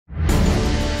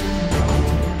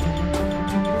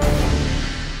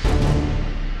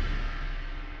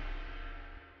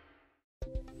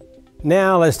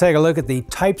Now let's take a look at the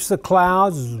types of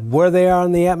clouds, where they are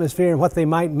in the atmosphere and what they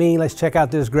might mean. Let's check out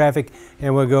this graphic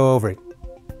and we'll go over it.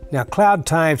 Now, cloud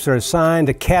types are assigned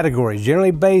to categories,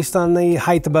 generally based on the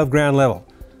height above ground level.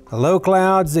 The low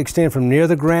clouds extend from near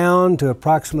the ground to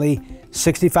approximately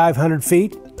 6,500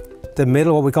 feet. The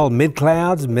middle, what we call middle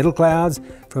clouds,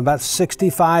 from about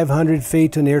 6,500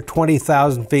 feet to near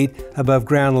 20,000 feet above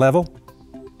ground level.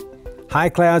 High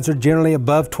clouds are generally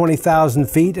above 20,000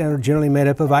 feet and are generally made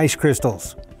up of ice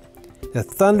crystals. The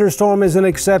thunderstorm is an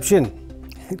exception.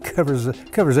 It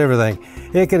covers everything.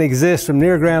 It can exist from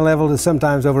near ground level to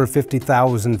sometimes over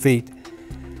 50,000 feet.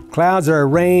 Clouds are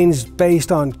arranged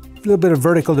based on a little bit of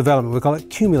vertical development. We call it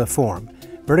cumuliform.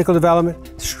 Vertical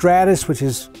development, stratus, which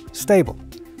is stable,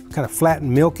 kind of flat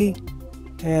and milky.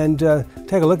 And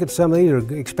take a look at some of these, or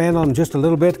expand on them just a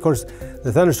little bit. Of course,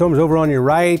 the thunderstorm is over on your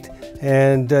right,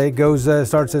 and it goes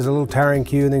starts as a little towering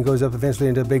cue, and then goes up eventually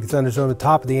into a big thunderstorm. The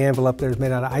top of the anvil up there is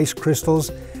made out of ice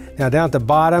crystals. Now down at the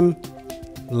bottom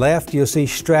left, you'll see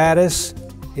stratus.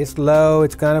 It's low,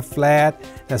 it's kind of flat.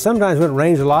 Now sometimes when it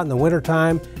rains a lot in the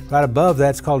wintertime, right above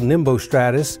that's called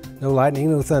nimbostratus. No lightning,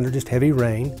 no thunder, just heavy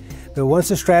rain. But once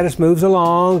the stratus moves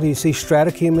along, you see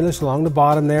stratocumulus along the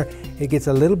bottom there, it gets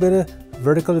a little bit of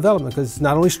vertical development, because it's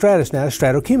not only stratus now, it's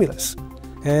stratocumulus.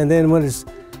 And then when it's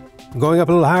going up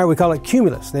a little higher, we call it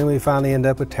cumulus. Then we finally end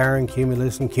up with towering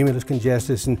cumulus and cumulus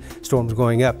congestus and storms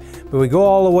going up. But we go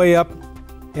all the way up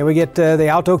and we get the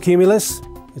alto cumulus.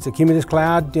 It's a cumulus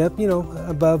cloud,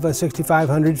 above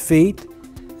 6,500 feet.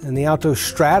 And the alto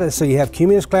stratus, so you have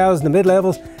cumulus clouds in the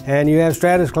mid-levels and you have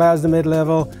stratus clouds in the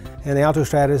mid-level. And the alto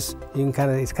stratus,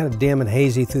 it's kind of dim and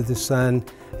hazy through the sun.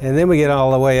 And then we get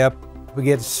all the way up. We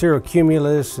get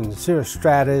cirrocumulus and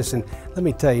cirrostratus, and let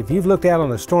me tell you, if you've looked out on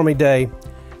a stormy day,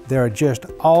 there are just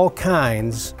all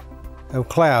kinds of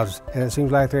clouds, and it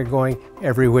seems like they're going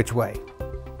every which way.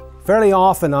 Fairly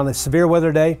often on a severe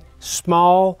weather day,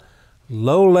 small,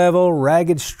 low-level,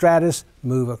 ragged stratus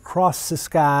move across the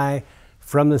sky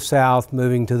from the south,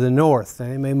 moving to the north.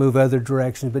 They may move other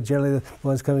directions, but generally the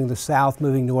ones coming to the south,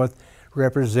 moving north,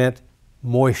 represent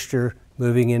moisture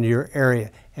moving into your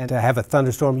area. And to have a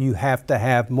thunderstorm, you have to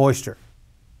have moisture.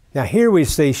 Now here we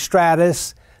see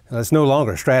stratus. Now, it's no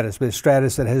longer stratus, but it's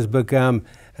stratus that has become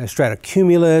a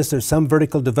stratocumulus. There's some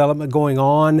vertical development going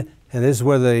on, and this is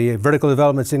where the vertical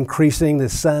development's increasing. The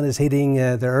sun is heating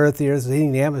the earth is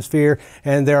heating the atmosphere,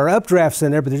 and there are updrafts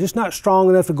in there, but they're just not strong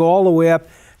enough to go all the way up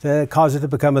to cause it to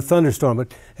become a thunderstorm.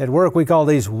 But at work, we call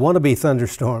these wannabe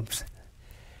thunderstorms.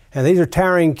 And these are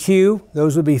towering Q.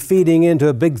 Those would be feeding into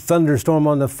a big thunderstorm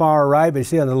on the far right. But you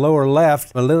see on the lower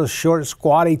left, a little short,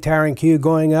 squatty towering Q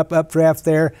going up, updraft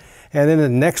there. And then the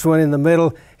next one in the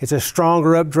middle, it's a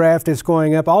stronger updraft. It's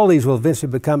going up. All these will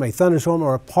eventually become a thunderstorm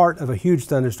or a part of a huge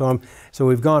thunderstorm. So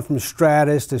we've gone from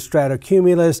stratus to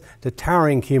stratocumulus to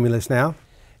towering cumulus now.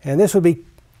 And this would be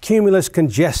cumulus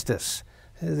congestus,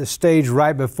 the stage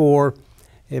right before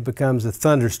it becomes a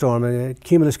thunderstorm. And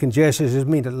cumulus congestus just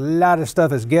means a lot of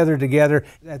stuff is gathered together.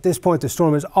 At this point, the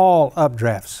storm is all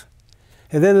updrafts.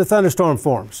 And then the thunderstorm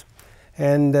forms.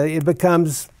 And it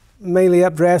becomes mainly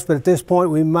updrafts, but at this point,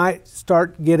 we might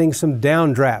start getting some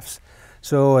downdrafts.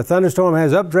 So a thunderstorm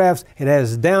has updrafts, it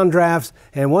has downdrafts,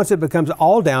 and once it becomes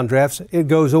all downdrafts, it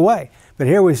goes away. But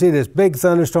here we see this big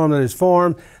thunderstorm that is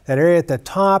formed. That area at the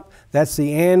top, that's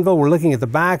the anvil. We're looking at the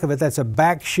back of it. That's a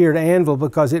back-sheared anvil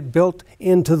because it built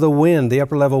into the wind, the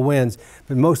upper-level winds.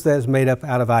 But most of that is made up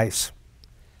out of ice.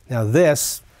 Now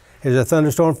this is a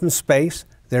thunderstorm from space.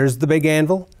 There's the big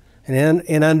anvil. And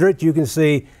in under it, you can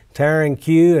see towering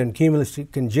Q and cumulus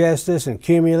congestus and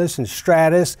cumulus and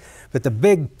stratus. But the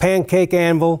big pancake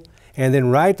anvil, and then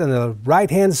right on the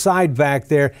right-hand side back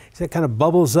there, that kind of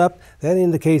bubbles up. That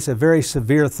indicates a very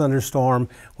severe thunderstorm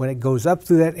when it goes up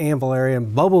through that anvil area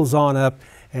and bubbles on up.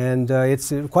 And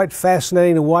it's quite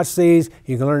fascinating to watch these.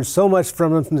 You can learn so much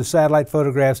from them from the satellite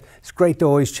photographs. It's great to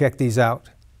always check these out.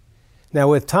 Now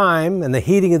with time and the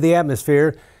heating of the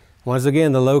atmosphere, once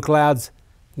again, the low clouds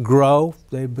grow.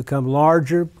 They become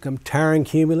larger, become towering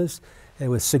cumulus, and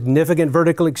with significant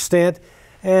vertical extent.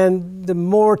 And the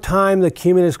more time the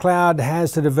cumulus cloud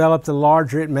has to develop, the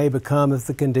larger it may become if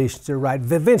the conditions are right.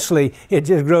 Eventually, it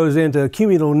just grows into a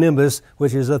cumulonimbus,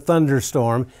 which is a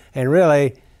thunderstorm. And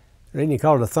really, you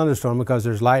call it a thunderstorm because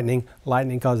there's lightning.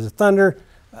 Lightning causes thunder.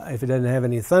 If it doesn't have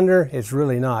any thunder, it's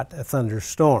really not a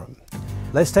thunderstorm.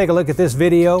 Let's take a look at this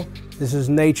video. This is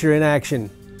nature in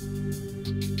action.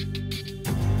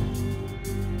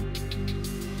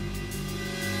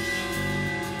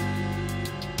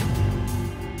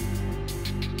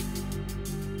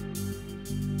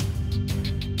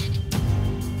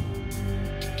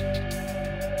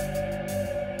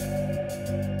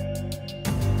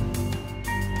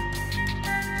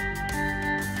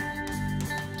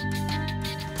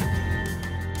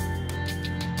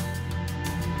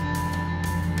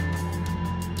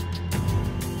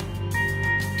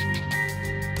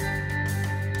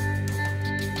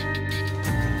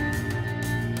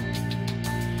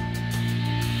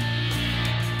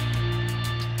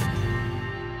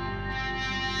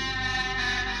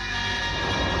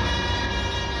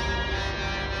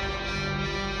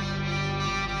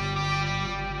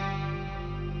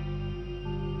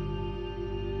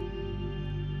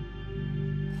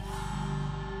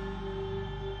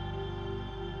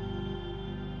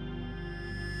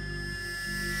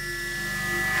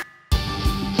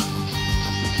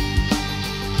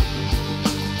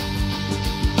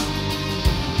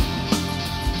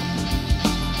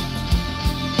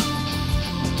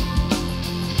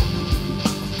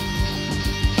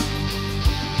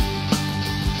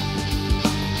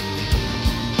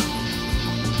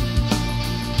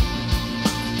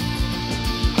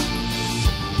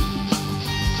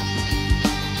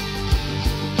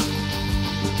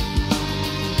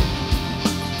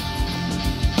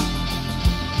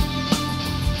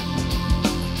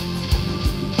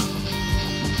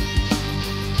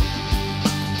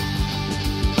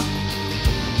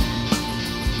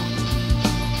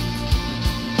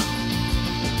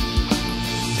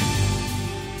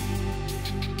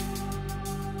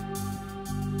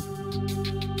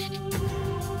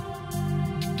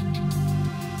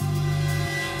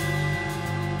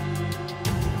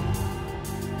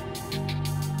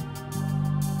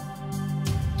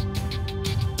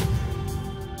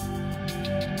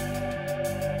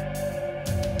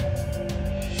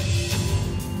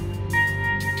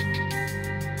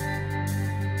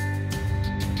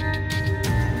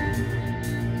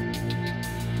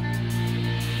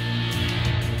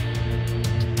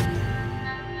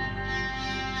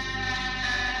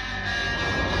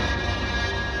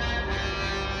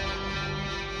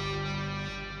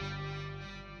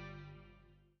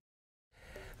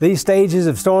 These stages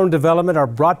of storm development are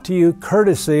brought to you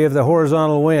courtesy of the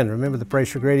horizontal wind. Remember the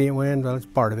pressure gradient wind? Well, it's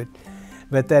part of it.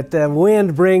 But that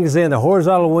wind brings in the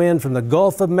horizontal wind from the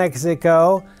Gulf of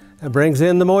Mexico. It brings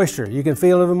in the moisture. You can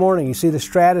feel it in the morning. You see the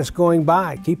stratus going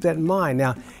by. Keep that in mind.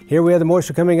 Now, here we have the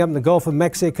moisture coming up in the Gulf of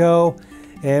Mexico,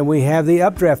 and we have the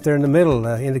updraft there in the middle,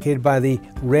 indicated by the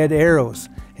red arrows.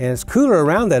 And it's cooler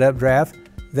around that updraft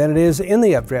than it is in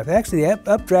the updraft. Actually, the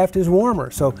updraft is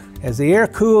warmer. So as the air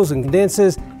cools and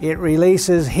condenses, it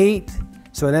releases heat.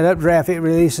 So in that updraft, it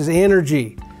releases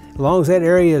energy. As long as that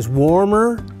area is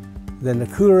warmer than the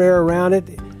cooler air around it,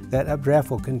 that updraft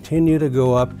will continue to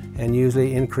go up and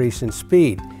usually increase in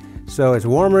speed. So it's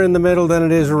warmer in the middle than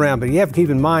it is around. But you have to keep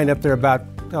in mind up there about,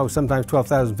 sometimes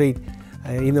 12,000 feet,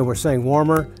 even though we're saying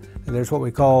warmer, and there's what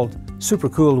we call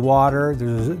supercooled water.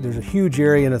 There's a huge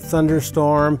area in a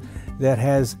thunderstorm that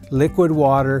has liquid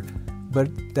water, but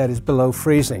that is below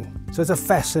freezing. So it's a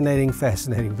fascinating,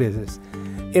 fascinating business.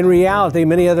 In reality,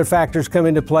 many other factors come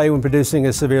into play when producing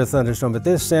a severe thunderstorm, but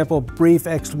this simple, brief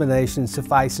explanation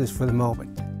suffices for the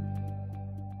moment.